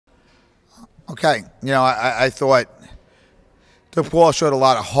Okay, I thought DePaul showed a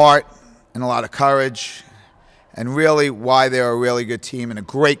lot of heart and a lot of courage and really why they're a really good team and a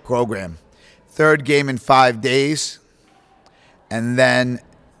great program. Third game in 5 days, and then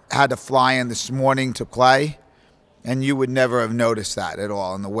had to fly in this morning to play, and you would never have noticed that at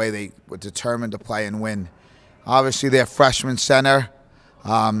all in the way they were determined to play and win. Obviously, their freshman center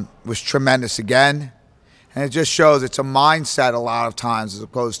was tremendous again, and it just shows it's a mindset a lot of times as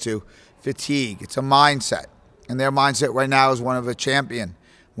opposed to fatigue. It's a mindset, and their mindset right now is one of a champion,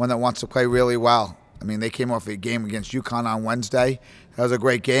 one that wants to play really well. I mean, they came off a game against UConn on Wednesday. That was a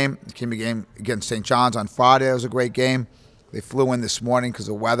great game. It came a game against St. John's on Friday. That was a great game. They flew in this morning because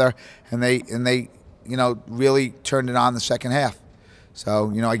of weather, and they really turned it on the second half.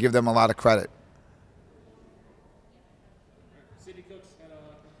 So, I give them a lot of credit. City coach had a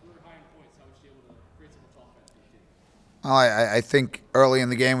career high in points. How was she able to create so much offense for the team? Well, I think early in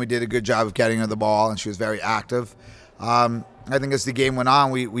the game we did a good job of getting her the ball, and she was very active. I think as the game went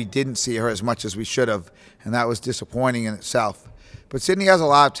on, we didn't see her as much as we should have, and that was disappointing in itself. But Sydney has a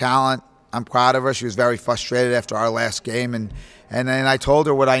lot of talent. I'm proud of her. She was very frustrated after our last game, and then I told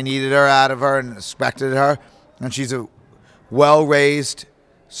her what I needed her out of her and expected her. And she's a well-raised,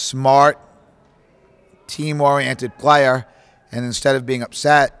 smart, team-oriented player, and instead of being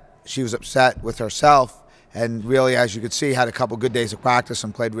upset, she was upset with herself. And really, as you could see, had a couple good days of practice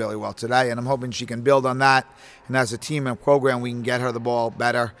and played really well today. And I'm hoping she can build on that. And as a team and program, we can get her the ball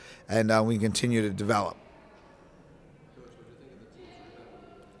better, and we can continue to develop.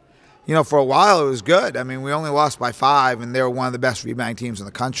 For a while it was good. I mean, we only lost by 5, and they were one of the best rebounding teams in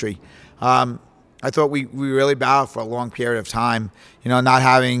the country. I thought we really battled for a long period of time, not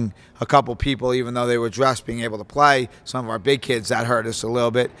having a couple people, even though they were dressed, being able to play. Some of our big kids, that hurt us a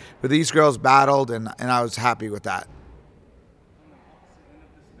little bit. But these girls battled, and I was happy with that.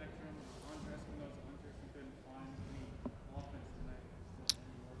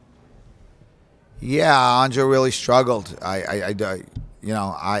 Yeah, Anja really struggled.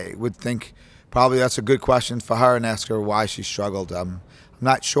 I would think probably that's a good question for her and ask her why she struggled. I'm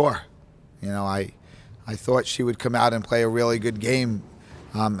not sure. I thought she would come out and play a really good game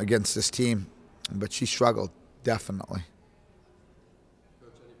against this team, but she struggled, definitely.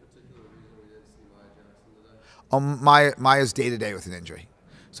 Coach, any particular reason we didn't see Maya Jackson today? Maya's day-to-day with an injury.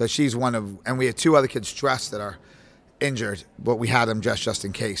 So she's one of, and we had 2 other kids dressed that are injured, but we had them just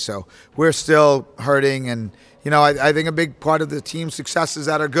in case. So we're still hurting, and I think a big part of the team's successes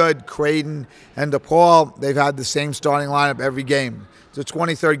that are good, Creighton and DePaul, they've had the same starting lineup every game. It's the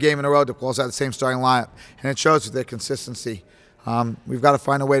 23rd game in a row DePaul's had the same starting lineup, and it shows with their consistency. We've got to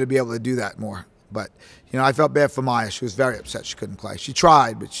find a way to be able to do that more. But, I felt bad for Maya. She was very upset she couldn't play. She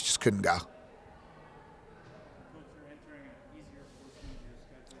tried, but she just couldn't go.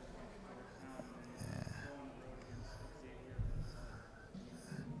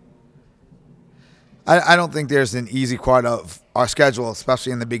 I don't think there's an easy part of our schedule,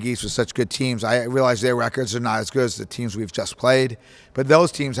 especially in the Big East with such good teams. I realize their records are not as good as the teams we've just played, but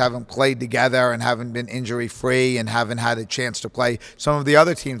those teams haven't played together and haven't been injury-free and haven't had a chance to play some of the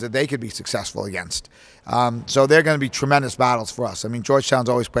other teams that they could be successful against. So they're going to be tremendous battles for us. I mean, Georgetown's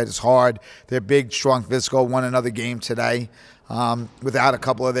always played us hard. They're big, strong, physical, won another game today without a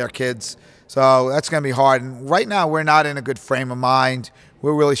couple of their kids. So that's going to be hard. And right now we're not in a good frame of mind.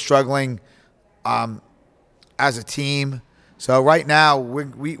 We're really struggling as a team. So right now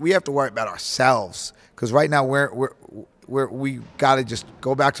we have to worry about ourselves, because right now we got to just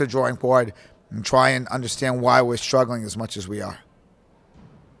go back to the drawing board and try and understand why we're struggling as much as we are.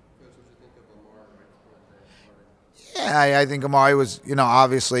 Yeah, I think Amari was,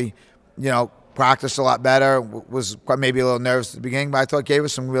 obviously, practiced a lot better, was maybe a little nervous at the beginning, but I thought gave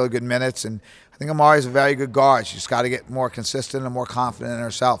us some really good minutes. And I think Amari's a very good guard. She's got to get more consistent and more confident in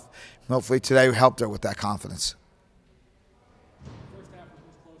herself. And hopefully today we helped her with that confidence. First half was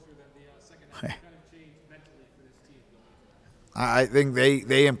much closer than the second half. What kind of changed mentally for this team? I think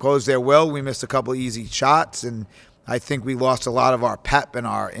they imposed their will. We missed a couple of easy shots, and I think we lost a lot of our pep and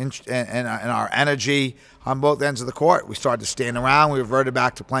our energy on both ends of the court. We started to stand around. We reverted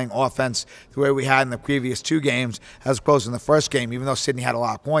back to playing offense the way we had in the previous 2 games, as opposed to in the first game. Even though Sydney had a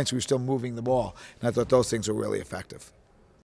lot of points, we were still moving the ball, and I thought those things were really effective.